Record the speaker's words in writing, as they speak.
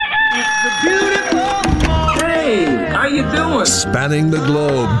Hey, how you doing? Spanning the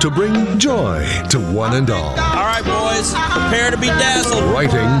globe to bring joy to one and all. All right, boys, prepare to be dazzled.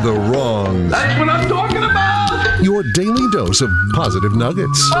 Righting the wrongs. That's what I'm talking about. Your daily dose of positive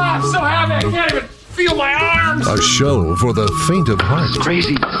nuggets. Oh, I'm so happy. I can't even feel my arms. A show for the faint of heart. It's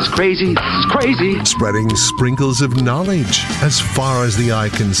crazy. It's crazy. It's crazy. Spreading sprinkles of knowledge as far as the eye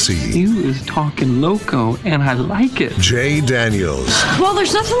can see. You is talking loco, and I like it. Jay Daniels. Well,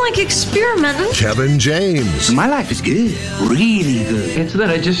 there's nothing like experimenting. Kevin James. My life is good. Really good. It's that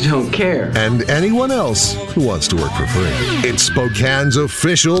I just don't care. And anyone else who wants to work for free. It's Spokane's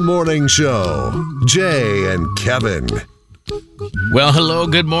official morning show. Jay and Kevin. Well, hello,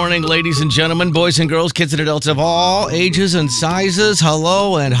 good morning, ladies and gentlemen, boys and girls, kids and adults of all ages and sizes.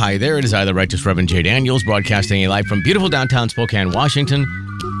 Hello and hi there. It is I, the Righteous Reverend Jay Daniels, broadcasting live from beautiful downtown Spokane, Washington.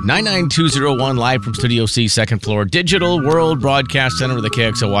 99201 live from Studio C, second floor, Digital World Broadcast Center of the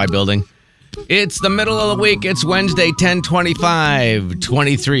KXOY building. It's the middle of the week. It's Wednesday,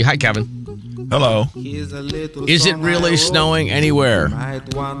 10/25/23. Hi, Kevin. Hello. Is it really snowing anywhere? I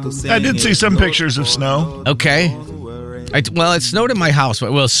did see some pictures of snow. Okay. Well, it snowed at my house. Well,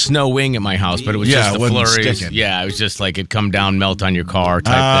 it was snowing at my house, but it was just the flurries. Sticking. Yeah, it was just like it'd come down, melt on your car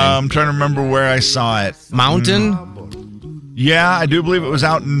type thing. I'm trying to remember where I saw it. Mountain? Yeah, I do believe it was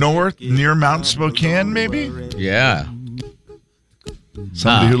out north near Mount Spokane, maybe. Yeah.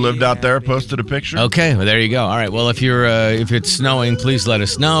 Somebody who lived out there posted a picture. Okay, well, there you go. All right, well, if it's snowing, please let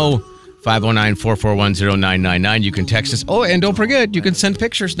us know. 509-441-0999. You can text us. Oh, and don't forget, you can send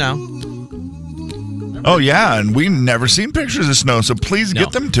pictures now. Oh, yeah, and we've never seen pictures of snow, so please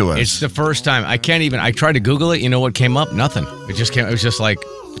get them to us. It's the first time. I tried to Google it. You know what came up? Nothing. It was just like,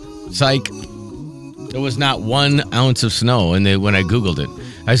 psych. There was not 1 ounce of snow when I Googled it.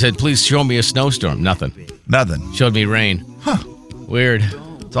 I said, please show me a snowstorm. Nothing. Showed me rain. Huh. Weird.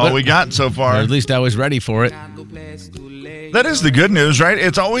 That's all we got so far. At least I was ready for it. That is the good news, right?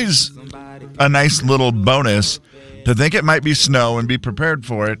 It's always a nice little bonus to think it might be snow and be prepared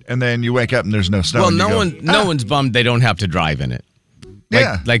for it, and then you wake up and there's no snow. Well, no one's bummed they don't have to drive in it.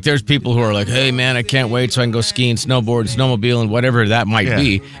 Like there's people who are like, hey, man, I can't wait so I can go skiing, snowboard, snowmobile, and whatever that might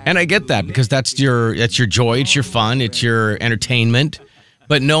be. And I get that because that's your joy, it's your fun, it's your entertainment.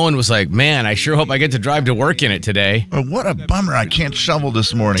 But no one was like, man, I sure hope I get to drive to work in it today. Well, what a bummer. I can't shovel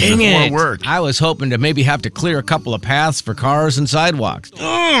this morning Dang before it. work. I was hoping to maybe have to clear a couple of paths for cars and sidewalks.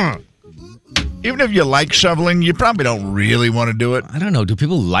 Even if you like shoveling, you probably don't really want to do it. I don't know. Do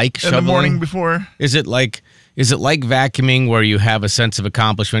people like shoveling? In the morning before? Is it like vacuuming where you have a sense of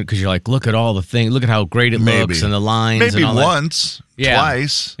accomplishment because you're like, look at all the things, look at how great it looks and the lines maybe and all once, that.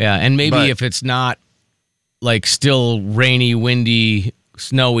 twice. Yeah, and maybe if it's not like still rainy, windy,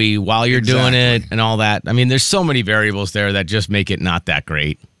 snowy while you're doing it and all that. I mean, there's so many variables there that just make it not that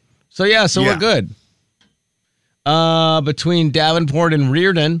great. So we're good. Between Davenport and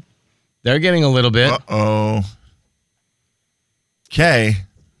Reardon, they're getting a little bit. Uh-oh. Okay.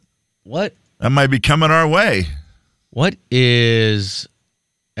 What? That might be coming our way. What is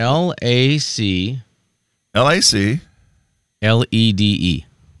LAC? LAC. LEDE.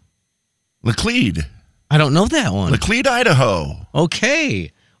 Laclede. I don't know that one. Laclede, Idaho.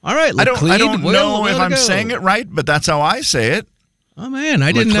 Okay. All right. I don't know if I'm saying it right, but that's how I say it. Oh, man.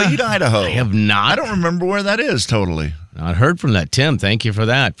 I didn't know. Laclede, Idaho. I have not. I don't remember where that is totally. Not heard from that, Tim. Thank you for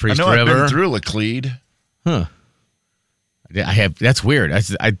that. Priest I know River. I've been through Laclede. Huh. I have. That's weird. I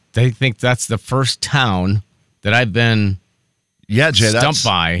think that's the first town that I've been stumped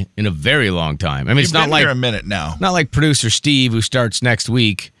by in a very long time. I mean, it's not like here a minute now. Not like producer Steve who starts next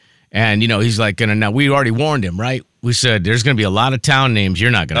week, and he's like gonna. Now we already warned him, right? We said there's gonna be a lot of town names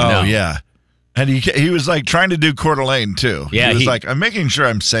you're not gonna know. Oh yeah, and he was like trying to do Coeur d'Alene too. Yeah, he was like, I'm making sure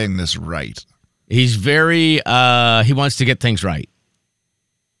I'm saying this right. He's very. He wants to get things right.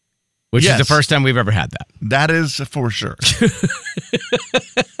 Which is the first time we've ever had that. That is for sure.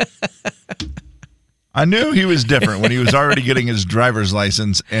 I knew he was different when he was already getting his driver's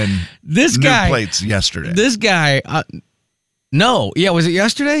license and new plates yesterday. This guy, no. Yeah, was it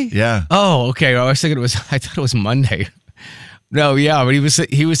yesterday? Yeah. Oh, okay. I was thinking I thought it was Monday. No, yeah, but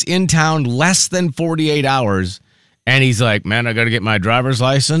he was in town less than 48 hours, and he's like, man, I got to get my driver's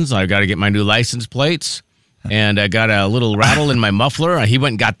license. I got to get my new license plates. And I got a little rattle in my muffler. He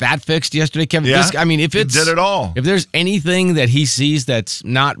went and got that fixed yesterday, Kevin. Yeah, if he did it all. If there's anything that he sees that's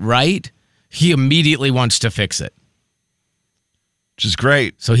not right, he immediately wants to fix it. Which is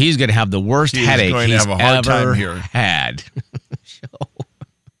great. So he's going to have the worst headache he's ever had.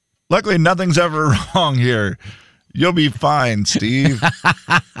 Luckily, nothing's ever wrong here. You'll be fine, Steve. The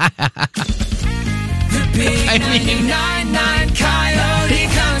big 99 Coyote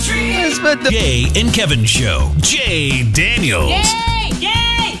Country. the Jay and Kevin Show. Jay Daniels. Yay!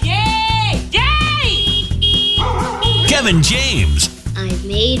 Yay! Yay! Yay! Kevin James. I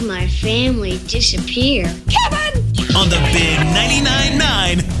made my family disappear. Kevin! On the big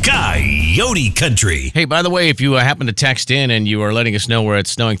 99.9 Coyote Country. Hey, by the way, if you happen to text in and you are letting us know where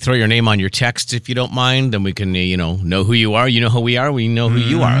it's snowing, throw your name on your text if you don't mind. Then we can, know who you are. You know who we are. We know who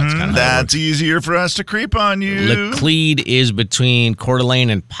you are. That's kind of That's easier for us to creep on you. Laclede is between Coeur d'Alene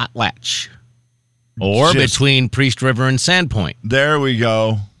and Potlatch. Or between Priest River and Sandpoint. There we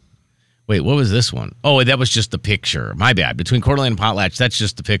go. Wait, what was this one? Oh, that was just the picture. My bad. Between Coeur d'Alene and Potlatch, that's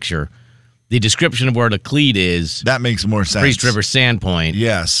just the picture. The description of where Laclede is. That makes more sense. Priest River Sandpoint.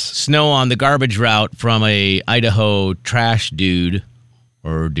 Yes. Snow on the garbage route from a Idaho trash dude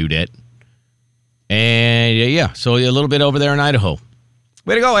or dudette. And yeah, so a little bit over there in Idaho.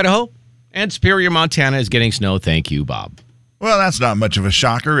 Way to go, Idaho. And Superior, Montana is getting snow. Thank you, Bob. Well, that's not much of a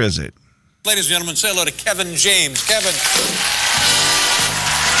shocker, is it? Ladies and gentlemen, say hello to Kevin James. Kevin.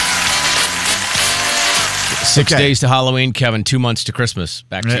 6 days to Halloween, Kevin. 2 months to Christmas.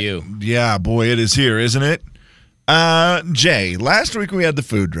 Back to you. Yeah, boy, it is here, isn't it? Jay, last week we had the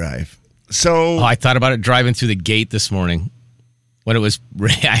food drive. So I thought about it driving through the gate this morning when it was. I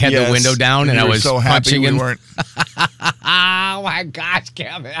had the window down and I was so happy punching in. weren't. Oh my gosh,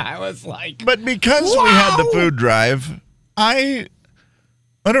 Kevin! I was like, but because we had the food drive, I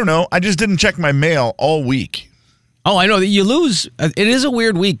don't know. I just didn't check my mail all week. Oh, I know that you lose. It is a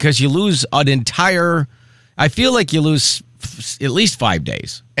weird week because you lose an entire. I feel like you lose at least 5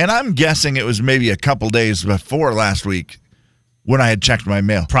 days. And I'm guessing it was maybe a couple days before last week when I had checked my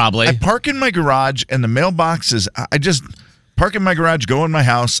mail. Probably. I park in my garage and the mailbox is, I just park in my garage, go in my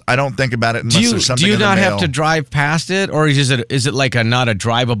house. I don't think about it unless there's something in the mail. Do you not have to drive past it? Or is it like not a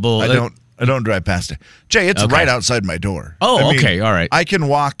drivable? I don't drive past it. Jay, it's right outside my door. Oh, okay. All right. I can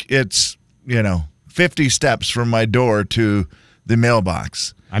walk, 50 steps from my door to the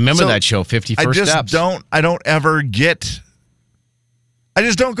mailbox. I remember that show, 50 First Steps. I don't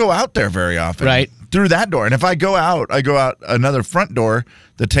go out there very often. Right. Through that door. And if I go out another front door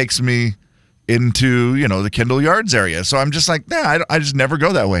that takes me into, the Kendall Yards area. So I'm just like, I just never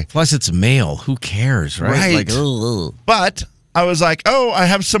go that way. Plus it's mail. Who cares, right? Like, ugh. But I was like, I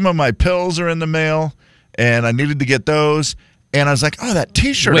have some of my pills are in the mail and I needed to get those. And I was like, that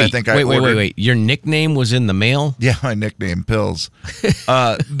T-shirt I think I ordered. Wait. Your nickname was in the mail? Yeah, my nickname, Pills.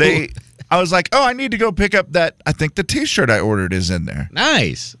 I was like, I need to go pick up that. I think the T-shirt I ordered is in there.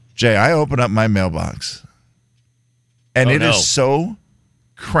 Nice. Jay, I open up my mailbox, and it is so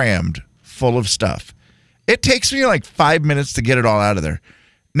crammed full of stuff. It takes me like 5 minutes to get it all out of there.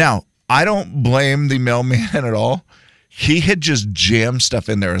 Now, I don't blame the mailman at all. He had just jammed stuff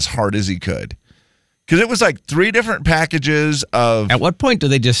in there as hard as he could. Because it was like 3 different packages of... At what point do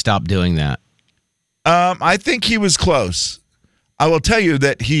they just stop doing that? I think he was close. I will tell you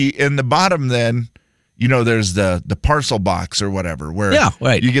that in the bottom then, there's the parcel box or whatever where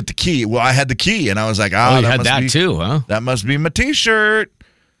you get the key. Well, I had the key and I was like, you had that too, huh? That must be my T-shirt.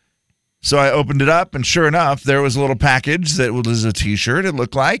 So I opened it up and sure enough, there was a little package that was a T-shirt, it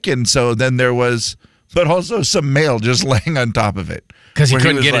looked like. And so then there was, but also some mail just laying on top of it. Because he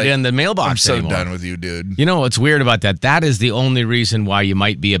couldn't get it in the mailbox anymore. anymore. I'm so done with you, dude. You know what's weird about that? That is the only reason why you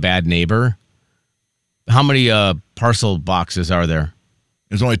might be a bad neighbor. How many parcel boxes are there?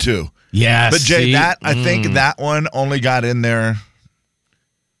 There's only 2. Yes. But Jay, I think that one only got in there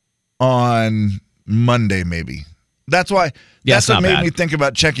on Monday, maybe. That's why. That's what made me think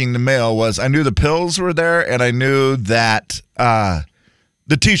about checking the mail was I knew the pills were there, and I knew that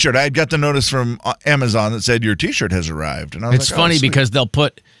the T-shirt. I had got the notice from Amazon that said your T-shirt has arrived, and I was it's funny because they'll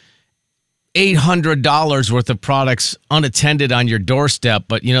put $800 worth of products unattended on your doorstep,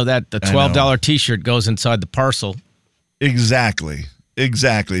 but the $12 T-shirt goes inside the parcel. Exactly,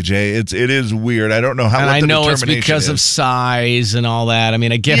 Jay. It is weird. I don't know how. And what I the know it's determination because is. of size and all that. I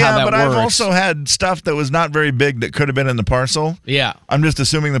mean, I get how that works. Yeah, but I've also had stuff that was not very big that could have been in the parcel. Yeah, I'm just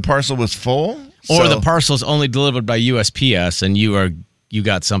assuming the parcel was full, or the parcel's only delivered by USPS, and you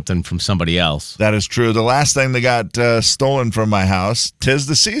got something from somebody else. That is true. The last thing that got stolen from my house, 'tis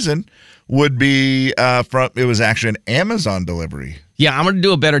the season, would be it was actually an Amazon delivery. Yeah, I'm going to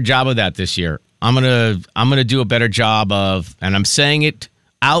do a better job of that this year. I'm gonna do a better job of, and I'm saying it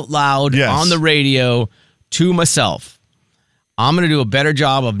out loud on the radio to myself. I'm gonna do a better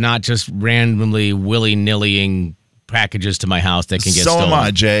job of not just randomly willy-nillying packages to my house that can get stolen. So am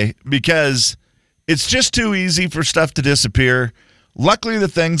I, Jay, because it's just too easy for stuff to disappear. Luckily, the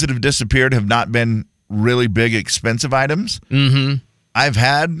things that have disappeared have not been really big, expensive items. Mm-hmm. I've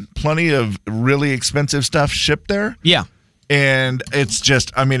had plenty of really expensive stuff shipped there. Yeah. And it's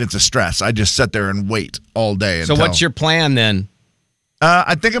just, it's a stress. I just sit there and wait all day. So what's your plan then?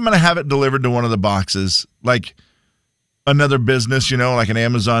 I think I'm going to have it delivered to one of the boxes, like another business, like an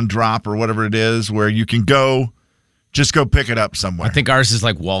Amazon drop or whatever it is, where you can just go pick it up somewhere. I think ours is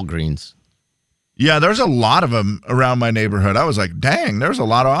like Walgreens. Yeah, there's a lot of them around my neighborhood. I was like, dang, there's a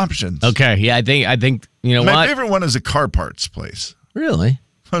lot of options. Okay, yeah, I think My favorite one is a car parts place. Really?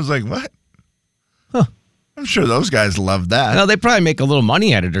 I was like, what? Huh. I'm sure those guys love that. No, they probably make a little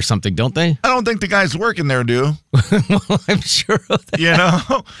money at it or something, don't they? I don't think the guys working there do. Well, I'm sure of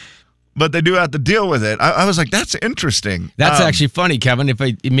that. But they do have to deal with it. I was like, that's interesting. That's actually funny, Kevin. If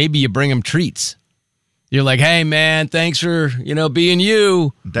maybe you bring them treats. You're like, hey, man, thanks for, being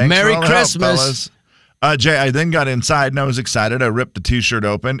you. Thanks Merry for all Christmas. The help, Jay, I then got inside and I was excited. I ripped the T-shirt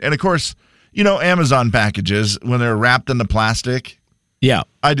open. And, of course, Amazon packages, when they're wrapped in the plastic. Yeah.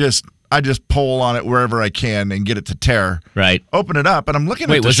 I just pull on it wherever I can and get it to tear. Right. Open it up, and I'm looking at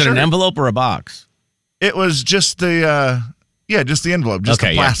the Wait, was shirt. it an envelope or a box? It was just the, just the envelope, just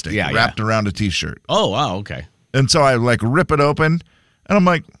the plastic wrapped around a T-shirt. Oh, wow, okay. And so I, rip it open, and I'm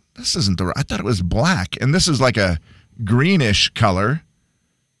like, this isn't I thought it was black, and this is like a greenish color.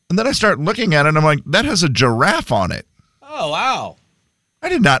 And then I start looking at it, and I'm like, that has a giraffe on it. Oh, wow. I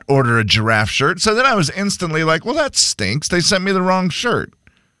did not order a giraffe shirt. So then I was instantly like, well, that stinks. They sent me the wrong shirt.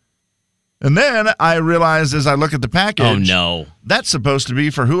 And then I realized as I look at the package, oh, no. That's supposed to be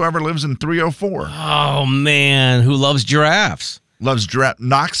for whoever lives in 304. Oh, man. Who loves giraffes? Loves giraffe.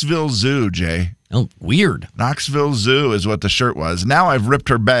 Knoxville Zoo, Jay. Oh, weird. Knoxville Zoo is what the shirt was. Now I've ripped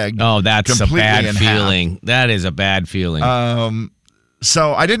her bag. Oh, that's a bad in feeling. half. That is a bad feeling.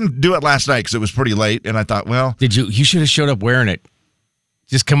 So I didn't do it last night because it was pretty late, and I thought, well. You should have showed up wearing it.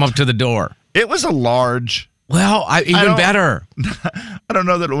 Just come up to the door. It was a large. Well, even better. I don't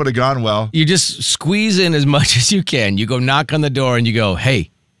know that it would have gone well. You just squeeze in as much as you can. You go knock on the door and you go, hey,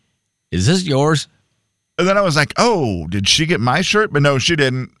 is this yours? And then I was like, oh, did she get my shirt? But no, she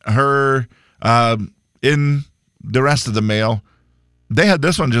didn't. Her, in the rest of the mail, they had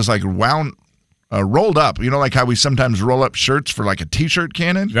this one just rolled up. Like how we sometimes roll up shirts for like a T-shirt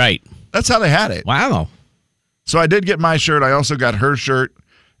cannon? Right. That's how they had it. Wow. So I did get my shirt. I also got her shirt.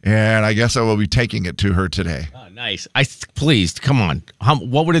 And I guess I will be taking it to her today. Oh, nice. Please, come on.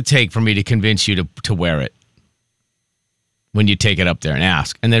 What would it take for me to convince you to wear it when you take it up there and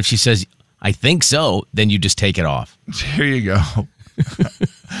ask? And then if she says, I think so, then you just take it off. Here you go.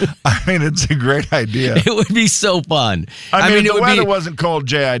 It's a great idea. It would be so fun. If the weather wasn't cold,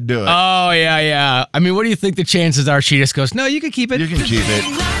 Jay, I'd do it. Oh, yeah. What do you think the chances are? She just goes, no, you can keep it. You can keep it.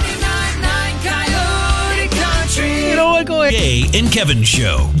 Go ahead. Jay and Kevin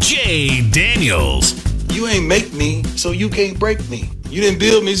Show. Jay Daniels. You ain't make me, so you can't break me. You didn't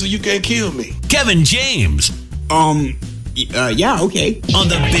build me, so you can't kill me. Kevin James. Yeah, okay. On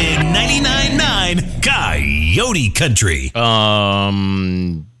the big 99.9 Coyote Country.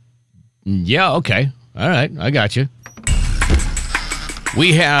 Yeah, okay. All right, I got you.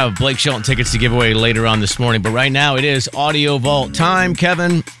 We have Blake Shelton tickets to give away later on this morning, but right now it is Audio Vault time,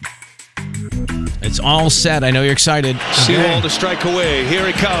 Kevin. It's all set. I know you're excited. Seawall to strike away. Here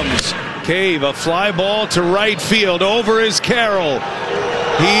he comes. Cave, a fly ball to right field. Over is Carroll.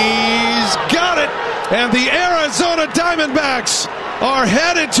 He's got it. And the Arizona Diamondbacks are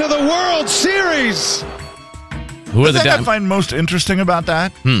headed to the World Series. Who are the thing I find most interesting about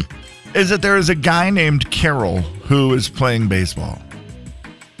that is that there is a guy named Carroll who is playing baseball.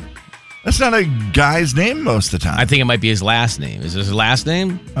 That's not a guy's name most of the time. I think it might be his last name. Is this his last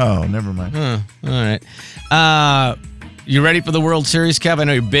name? Oh, never mind. All right. You ready for the World Series, Kev? I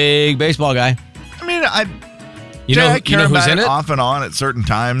know you're a big baseball guy. I care who's about in it it off and on at certain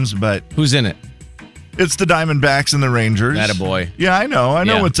times, but who's in it? It's the Diamondbacks and the Rangers. Attaboy. Yeah, I know. I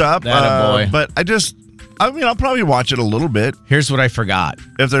know what's up. Attaboy. But I'll probably watch it a little bit. Here's what I forgot.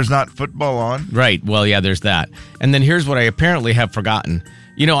 If there's not football on. Right. Well, yeah, there's that. And then here's what I apparently have forgotten.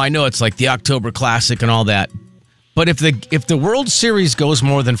 I know it's like the October Classic and all that, but if the World Series goes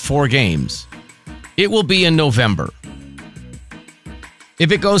more than 4 games, it will be in November.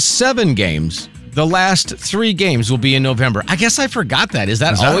 If it goes 7 games, the last 3 games will be in November. I guess I forgot that. Is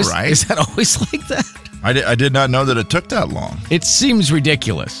that always right? Is that always like that? I did not know that it took that long. It seems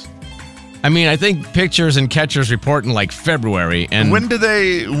ridiculous. I think pitchers and catchers report in like February. And when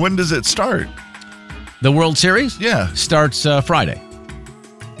does it start? The World Series? Yeah. Starts Friday.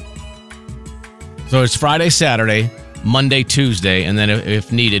 So it's Friday, Saturday, Monday, Tuesday, and then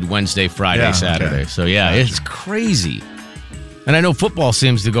if needed, Wednesday, Friday, Saturday. Okay. So, yeah, It's crazy. And I know football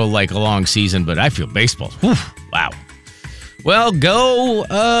seems to go like a long season, but I feel baseball. Whew, wow. Well, go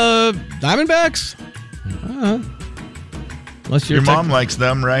Diamondbacks. Your mom likes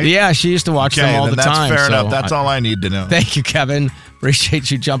them, right? Yeah, she used to watch them all the time. That's fair enough. That's all I need to know. Thank you, Kevin.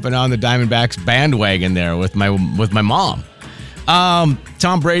 Appreciate you jumping on the Diamondbacks bandwagon there with my mom.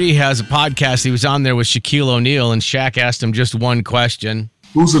 Tom Brady has a podcast. He was on there with Shaquille O'Neal, and Shaq asked him just one question.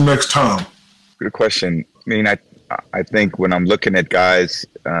 Who's the next Tom? Good question. I mean, I think when I'm looking at guys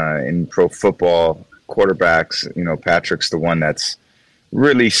in pro football, quarterbacks, Patrick's the one that's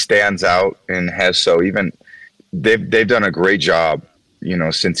really stands out and has even they've done a great job,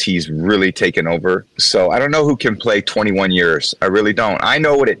 since he's really taken over. So I don't know who can play 21 years. I really don't. I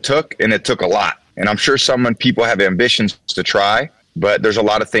know what it took, and it took a lot. And I'm sure people have ambitions to try, but there's a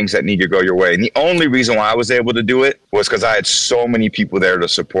lot of things that need to go your way. And the only reason why I was able to do it was because I had so many people there to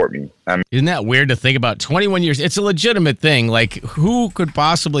support me. Isn't that weird to think about? 21 years. It's a legitimate thing. Like, who could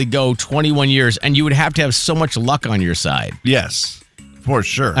possibly go 21 years? And you would have to have so much luck on your side. Yes, for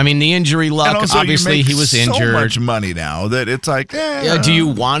sure. I mean, the injury luck, and also obviously he was injured. So much money now that it's like, yeah, do you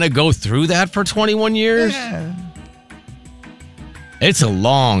want to go through that for 21 years? Yeah. It's a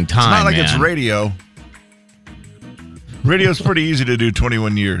long time. It's not like man. It's radio. Radio's pretty easy to do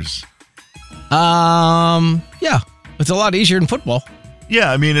 21 years. Yeah. It's a lot easier than football.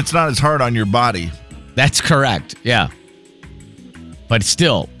 Yeah, I mean, it's not as hard on your body. That's correct. Yeah. But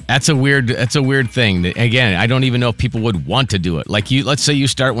still, that's a weird thing. Again, I don't even know if people would want to do it. Like let's say you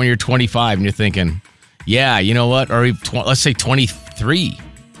start when you're 25 and you're thinking, yeah, you know what? Or let's say 23.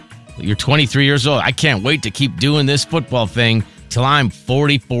 You're 23 years old. I can't wait to keep doing this football thing till I'm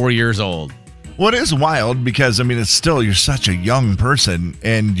 44 years old. Well, it is wild because, I mean, it's still, you're such a young person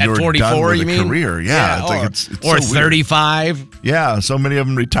and you're 44, done with you a mean? career. Yeah. It's or so 35. Weird. Yeah. So many of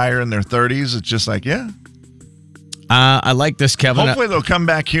them retire in their 30s. It's just like, yeah. I like this, Kevin. Hopefully they'll come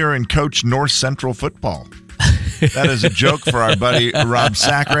back here and coach North Central football. That is a joke for our buddy Rob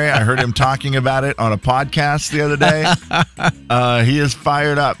Sacre. I heard him talking about it on a podcast the other day. He is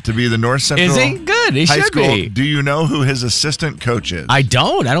fired up to be the North Central is he? Good. He High should School. be. Do you know who his assistant coach is? I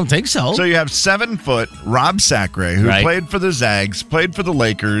don't think so. So you have 7-foot Rob Sacre, who played for the Zags, played for the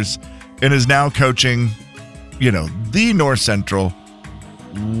Lakers, and is now coaching, the North Central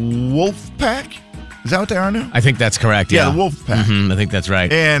Wolfpack. Is that what they are now? I think that's correct. Yeah, the Wolfpack. Mm-hmm, I think that's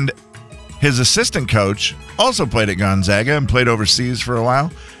right. And his assistant coach also played at Gonzaga and played overseas for a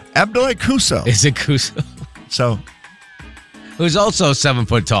while. Abdoulaye Kuso. Is it Kuso? So, who's also 7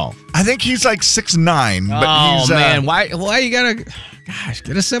 foot tall. I think he's like 6'9". But he's, man, why you gotta? Gosh,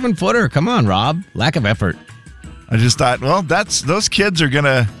 get a 7-footer. Come on, Rob. Lack of effort. I just thought, well, those kids are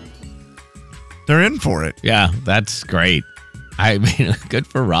they're in for it. Yeah, that's great. I mean, good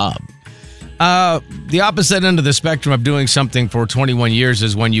for Rob. The opposite end of the spectrum of doing something for 21 years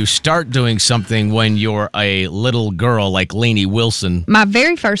is when you start doing something when you're a little girl like Lainey Wilson. My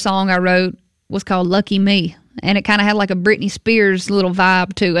very first song I wrote was called Lucky Me, and it kind of had like a Britney Spears little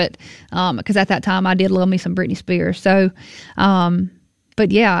vibe to it because at that time I did love me some Britney Spears. So,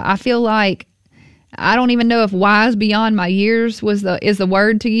 but yeah, I feel like I don't even know if wise beyond my years is the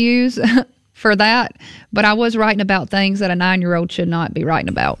word to use for that, but I was writing about things that a 9-year-old should not be writing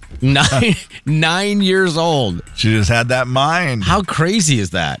about. 9 years old. She just had that mind. How crazy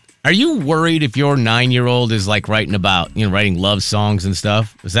is that? Are you worried if your 9-year-old is like writing about, writing love songs and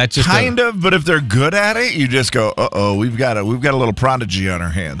stuff? Is that just kind of? But if they're good at it, you just go, we've got a little prodigy on our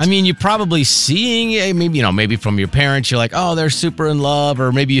hands. I mean, you're probably seeing it, maybe from your parents. You're like, oh, they're super in love,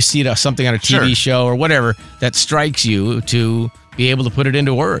 or maybe you see something on a TV show or whatever that strikes you to be able to put it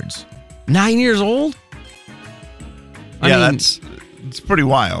into words. 9 years old? It's pretty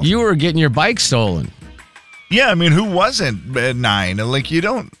wild. You were getting your bike stolen. Yeah, I mean, who wasn't at 9? Like, I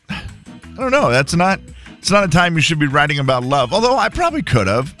don't know. It's not a time you should be writing about love. Although I probably could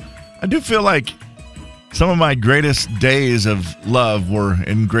have. I do feel like some of my greatest days of love were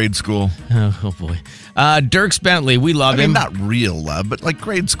in grade school. Oh boy. Dierks Bentley, we love him. Not real love, but like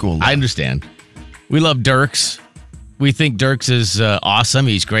grade school love. I understand. We love Dierks. We think Dierks is awesome.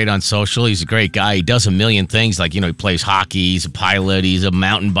 He's great on social. He's a great guy. He does a million things. Like, he plays hockey. He's a pilot. He's a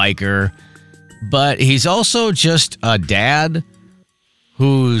mountain biker. But he's also just a dad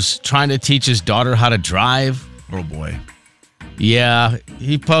who's trying to teach his daughter how to drive. Oh, boy. Yeah.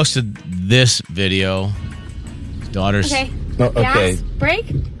 He posted this video. His daughter's... Okay. Okay. Gas,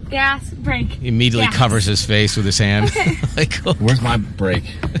 brake, gas, brake. He immediately covers his face with his hand. Okay. Where's my brake?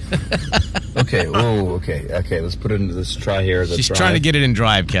 Okay. Oh, okay. Okay. Let's put it into this. Try here. She's trying to get it in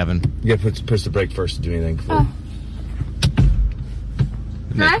drive, Kevin. You got to push the brake first to do anything. Before.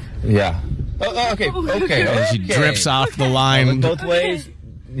 Drive? Yeah. Oh, okay. Okay. She drifts off the line. Both ways.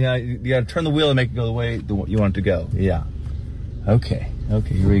 Yeah. You got to turn the wheel and make it go the way you want it to go. Yeah. Okay.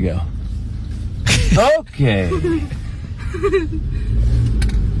 Okay. Here we go. Okay.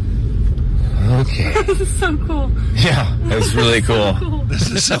 Okay. This is so cool. Yeah, that's really cool. This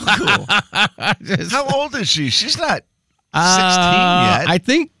is so cool. How old is she? She's not 16 yet. I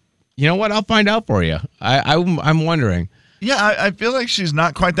think, you know what? I'll find out for you. I'm wondering. Yeah, I feel like she's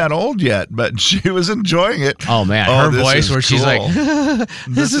not quite that old yet, but she was enjoying it. Oh, man. Her voice where she's like,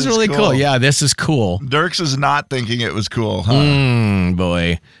 this is really cool. Yeah, this is cool. Dirks is not thinking it was cool, huh?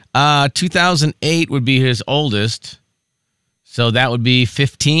 Boy. 2008 would be his oldest. So that would be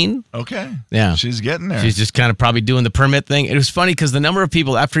 15. Okay. Yeah. She's getting there. She's just kind of probably doing the permit thing. It was funny because the number of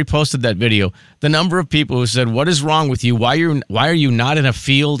people, after he posted that video, the number of people who said, what is wrong with you? Why are you not in a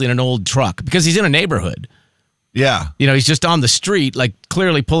field in an old truck? Because he's in a neighborhood. Yeah. You know, he's just on the street, like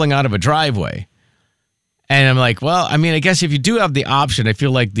clearly pulling out of a driveway. And I'm like, well, I mean, I guess if you do have the option, I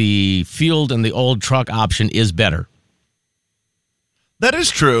feel like the field and the old truck option is better. That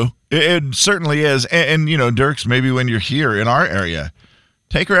is true. It certainly is. And, you know, Dirks, maybe when you're here in our area,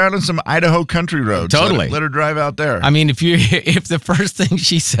 take her out on some Idaho country roads. Totally. Let her drive out there. I mean, if the first thing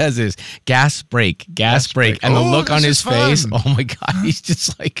she says is gas brake, and the look on his face, oh my God, he's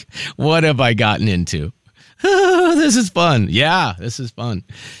just like, what have I gotten into? This is fun. Yeah, this is fun.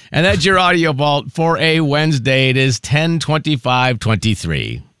 And that's your audio vault for a Wednesday. It is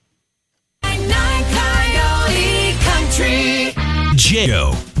 10/25/23.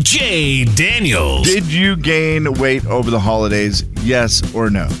 Jay Daniels. Did you gain weight over the holidays? Yes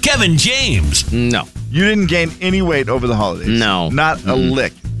or no? Kevin James. No. You didn't gain any weight over the holidays? No. Not a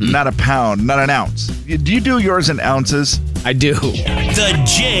lick, not a pound, not an ounce. Do you do yours in ounces? I do. The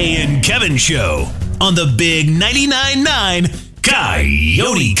Jay and Kevin Show on the Big 99.9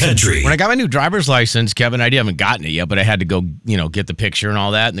 Coyote Country. When I got my new driver's license, Kevin, I haven't gotten it yet, but I had to go, get the picture and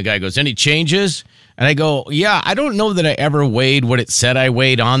all that. And the guy goes, any changes? And I go, yeah, I don't know that I ever weighed what it said I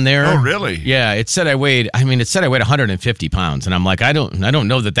weighed on there. Oh, really? Yeah, it said I weighed 150 pounds. And I'm like, I don't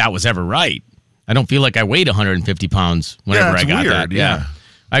know that was ever right. I don't feel like I weighed 150 pounds whenever I got weird, that. Yeah.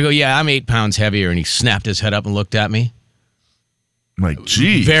 I go, yeah, I'm 8 pounds heavier. And he snapped his head up and looked at me. Like,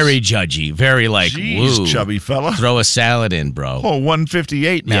 geez. Very judgy. Very like, Jeez, woo. chubby fella. Throw a salad in, bro. Oh,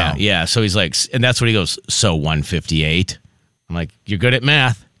 158 now. Yeah. So he's like, and that's what he goes, so 158. I'm like, you're good at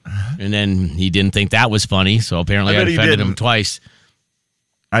math. And then he didn't think that was funny. So apparently I offended him twice.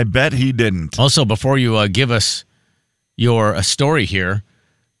 I bet he didn't. Also, before you give us your story here,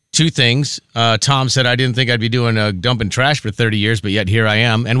 two things. Tom said, I didn't think I'd be doing dumping trash for 30 years, but yet here I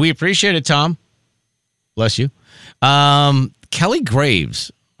am. And we appreciate it, Tom. Bless you. Kelly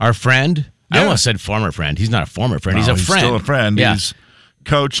Graves, our friend. I almost said former friend. He's not a former friend. He's a friend. Still a friend. Yeah. He's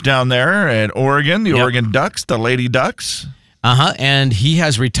coach down there at Oregon, the Oregon Ducks, the Lady Ducks. And he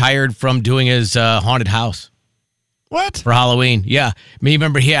has retired from doing his haunted house. What? For Halloween. Yeah. I mean,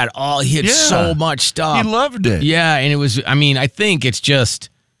 remember he had so much stuff. He loved it. Yeah. And it was, I think it's just,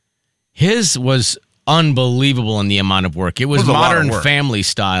 his was unbelievable in the amount of work. It was Modern Family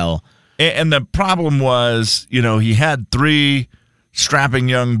style. And the problem was, he had 3 strapping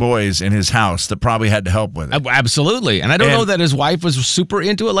young boys in his house that probably had to help with it. Absolutely. And I don't know that his wife was super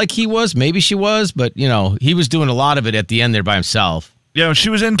into it like he was. Maybe she was, but, he was doing a lot of it at the end there by himself. Yeah, she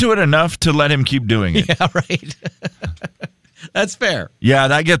was into it enough to let him keep doing it. Yeah, right. That's fair. Yeah,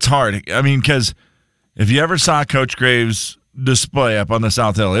 that gets hard. I mean, because if you ever saw Coach Graves' display up on the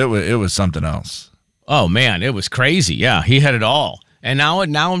South Hill, it was something else. Oh, man, it was crazy. Yeah, he had it all. And now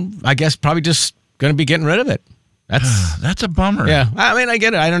I guess probably just going to be getting rid of it. That's a bummer. Yeah, I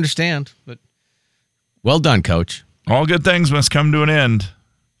get it. I understand. But well done, Coach. All good things must come to an end.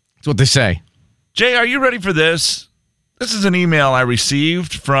 That's what they say. Jay, are you ready for this? This is an email I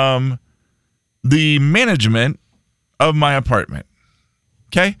received from the management of my apartment.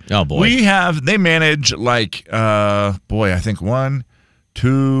 Okay? Oh, boy. They manage I think 1,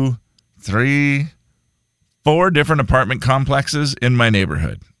 2, 3, 4 different apartment complexes in my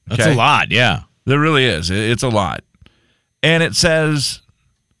neighborhood. Okay? That's a lot, yeah. There really is. It's a lot. And it says,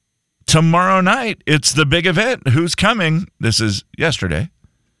 tomorrow night, it's the big event. Who's coming? This is yesterday.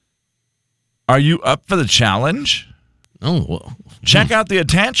 Are you up for the challenge? Oh, well. Check out the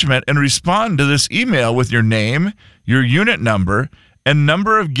attachment and respond to this email with your name, your unit number, and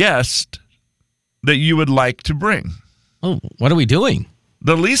number of guests that you would like to bring. Oh, what are we doing?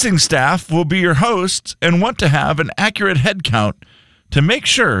 The leasing staff will be your hosts and want to have an accurate head count to make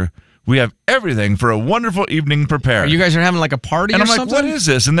sure we have everything for a wonderful evening prepared. You guys are having like a party and or I'm something? like, what is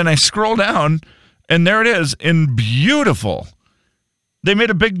this? And then I scroll down, and there it is in beautiful. They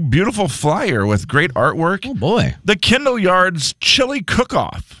made a big, beautiful flyer with great artwork. Oh, boy. The Kendall Yards Chili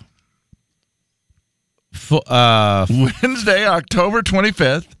Cook-Off. Wednesday, October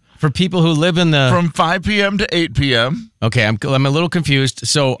 25th For people who live in the... From 5 p.m. to 8 p.m. Okay, I'm a little confused.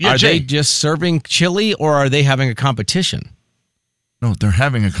 So are Jay. they just serving chili or are they having a competition? No, they're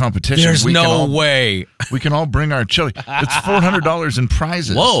having a competition. There's no way. We can all bring our chili. It's $400 in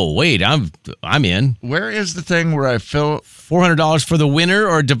prizes. Whoa, wait, I'm in. Where is the thing where I fill... $400 for the winner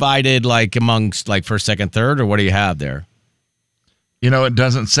or divided like amongst like first, second, third, or what do you have there? You know, it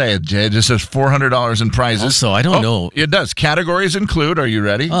doesn't say it, Jay. It just says $400 in prizes. So I don't know. It does. Categories include, are you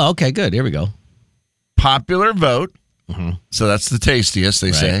ready? Oh, okay, good. Here we go. Popular vote. Mm-hmm. So that's the tastiest,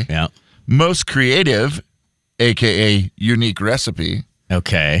 they say. Yeah. Most creative, a.k.a. unique recipe.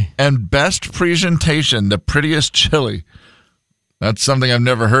 Okay. And best presentation, the prettiest chili. That's something I've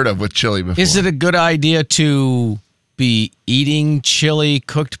never heard of with chili before. Is it a good idea to be eating chili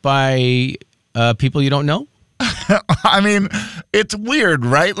cooked by people you don't know? I mean, it's weird,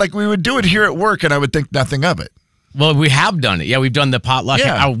 right? Like we would do it here at work and I would think nothing of it. Well, we have done it. Yeah, we've done the potluck.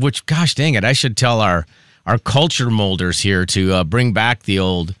 Yeah. Which, gosh dang it, I should tell our culture molders here to bring back the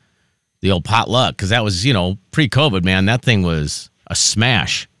old potluck because that was, pre-COVID, man. That thing was a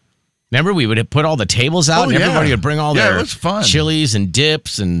smash. Remember, we would put all the tables out and everybody would bring all their it was fun. chilies and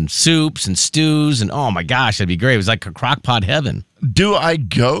dips and soups and stews. And oh my gosh, that'd be great. It was like a crock pot heaven. Do I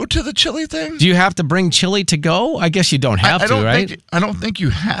go to the chili thing? Do you have to bring chili to go? I guess you don't have to, right? I don't think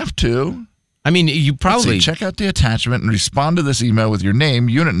you have to. I mean, you probably... check out the attachment and respond to this email with your name,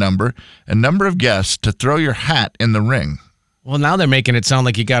 unit number, and number of guests to throw your hat in the ring. Well, now they're making it sound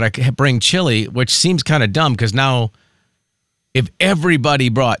like you got to bring chili, which seems kind of dumb because now if everybody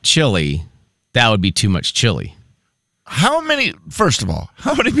brought chili, that would be too much chili. First of all,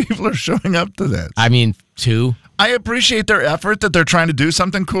 how many people are showing up to this? I mean, 2. I appreciate their effort that they're trying to do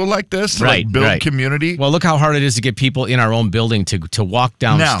something cool like this to build community. Well, look how hard it is to get people in our own building to walk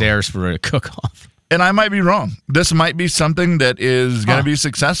downstairs for a cook-off. And I might be wrong. This might be something that is going to be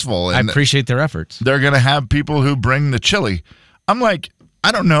successful. And I appreciate their efforts. They're going to have people who bring the chili. I'm like,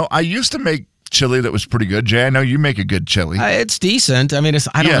 I don't know. I used to make chili that was pretty good. Jay, I know you make a good chili. It's decent. I mean,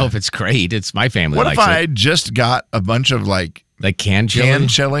 I don't know if it's great. It's my family likes it. What if I just got a bunch of like canned chili? Canned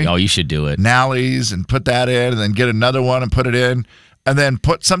chili? Oh, you should do it. Nallies and put that in and then get another one and put it in and then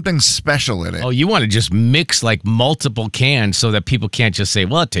put something special in it. Oh, you want to just mix like multiple cans so that people can't just say,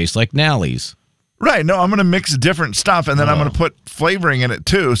 well, it tastes like Nallies. Right. No, I'm going to mix different stuff and then I'm going to put flavoring in it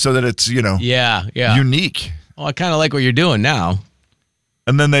too so that it's, unique. Oh, I kind of like what you're doing now.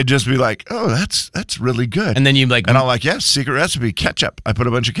 And then they'd just be like, oh, that's really good. And then you like... And I'm like, yes, secret recipe, ketchup. I put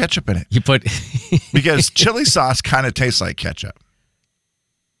a bunch of ketchup in it. You put... because chili sauce kind of tastes like ketchup.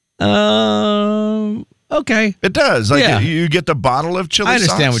 Okay. It does. Like you get the bottle of chili sauce. I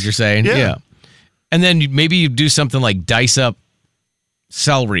understand what you're saying. Yeah. And then maybe you do something like dice up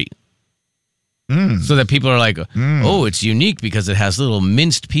celery. So that people are like, oh, it's unique because it has little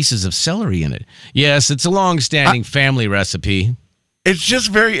minced pieces of celery in it. Yes, it's a long-standing family recipe. It's just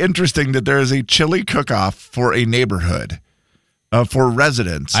very interesting that there is a chili cook-off for a neighborhood, for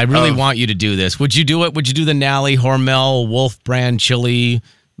residents. I really want you to do this. Would you do it? Would you do the Nally, Hormel, Wolf brand chili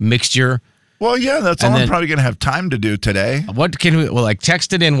mixture? Well, yeah, that's all I'm probably going to have time to do today. What can we,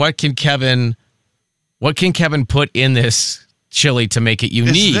 text it in. What can Kevin put in this chili to make it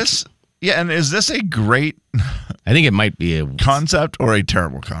unique? And is this a great... I think it might be a... concept or a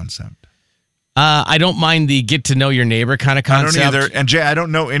terrible concept? I don't mind the get to know your neighbor kind of concept. I don't either. And Jay, I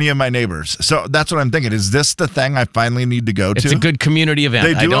don't know any of my neighbors. So that's what I'm thinking. Is this the thing I finally need to go to? It's a good community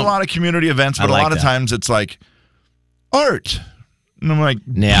event. They do a lot of community events, but a lot of times it's like art. And I'm like...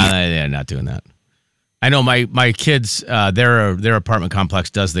 Yeah, not doing that. I know my kids, their apartment complex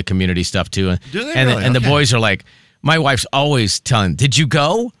does the community stuff too. Do they and really? And the boys are like, my wife's always telling, did you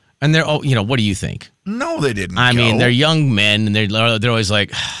go? And they're, what do you think? No, they didn't I mean, they're young men, and they're always like,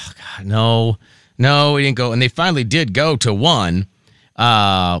 oh, God, no, we didn't go. And they finally did go to one.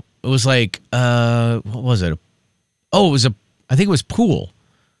 It was like, what was it? Oh, I think it was pool.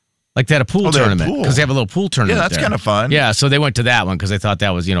 Like they had a pool tournament because they have a little pool tournament. Yeah, that's kind of fun. Yeah, so they went to that one because they thought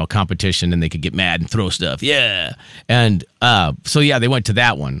that was, a competition and they could get mad and throw stuff. Yeah. And they went to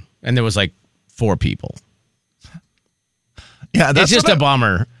that one, and there was like 4 people. Yeah, that's just a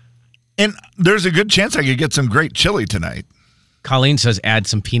bummer. And there's a good chance I could get some great chili tonight. Colleen says add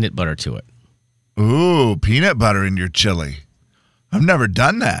some peanut butter to it. Ooh, peanut butter in your chili. I've never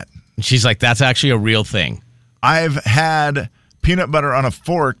done that. She's like, that's actually a real thing. I've had peanut butter on a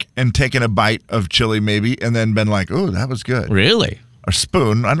fork and taken a bite of chili maybe and then been like, ooh, that was good. Really? A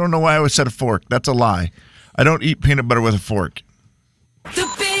spoon. I don't know why I always said a fork. That's a lie. I don't eat peanut butter with a fork. The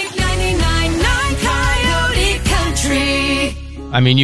big 99.9 Coyote Country. I mean,